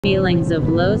feelings of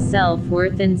low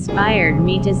self-worth inspired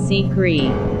me to seek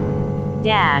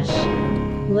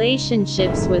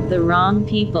relationships with the wrong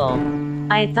people.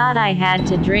 I thought I had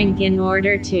to drink in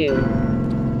order to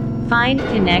find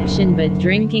connection, but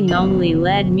drinking only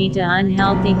led me to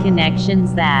unhealthy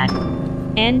connections that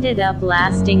ended up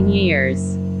lasting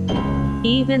years.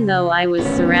 Even though I was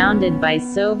surrounded by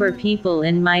sober people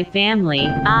in my family,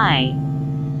 I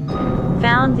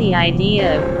found the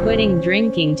idea of quitting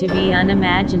drinking to be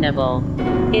unimaginable.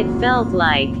 It felt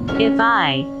like, if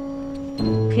I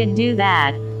could do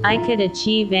that, I could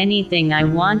achieve anything I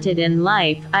wanted in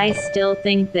life. I still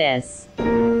think this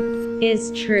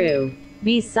is true.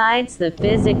 Besides the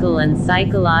physical and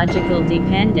psychological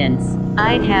dependence,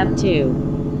 I'd have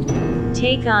to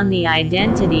take on the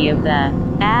identity of the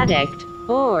addict,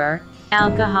 or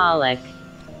alcoholic.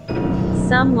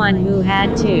 Someone who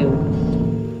had to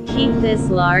keep this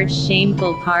large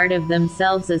shameful part of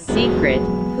themselves a secret,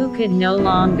 who could no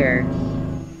longer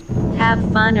have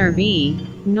fun or be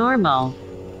normal.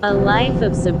 A life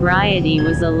of sobriety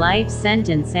was a life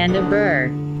sentence and a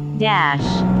burden.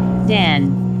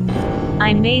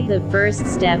 I made the first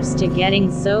steps to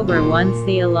getting sober once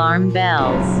the alarm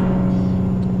bells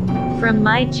from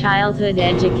my childhood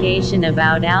education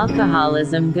about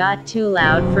alcoholism got too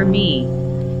loud for me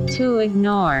to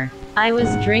ignore. I was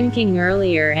drinking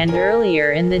earlier and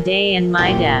earlier in the day, and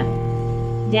my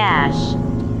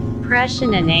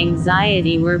depression and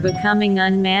anxiety were becoming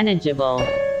unmanageable.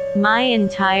 My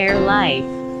entire life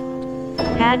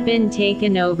had been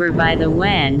taken over by the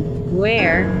when,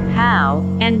 where, how,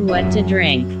 and what to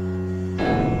drink.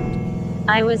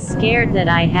 I was scared that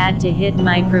I had to hit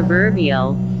my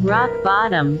proverbial rock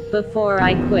bottom before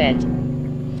I quit.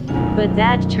 But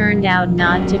that turned out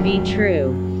not to be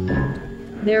true.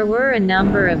 There were a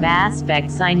number of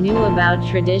aspects I knew about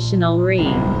traditional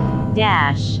recovery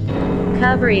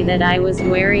that I was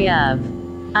wary of.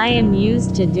 I am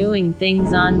used to doing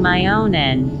things on my own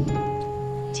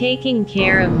and taking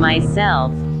care of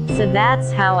myself, so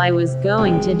that's how I was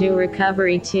going to do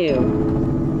recovery too.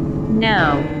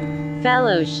 No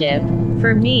fellowship.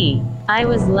 For me, I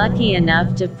was lucky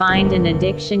enough to find an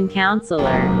addiction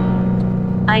counselor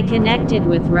I connected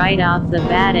with right off the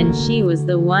bat, and she was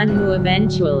the one who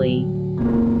eventually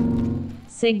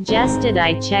suggested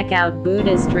I check out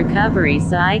Buddhist recovery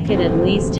so I could at least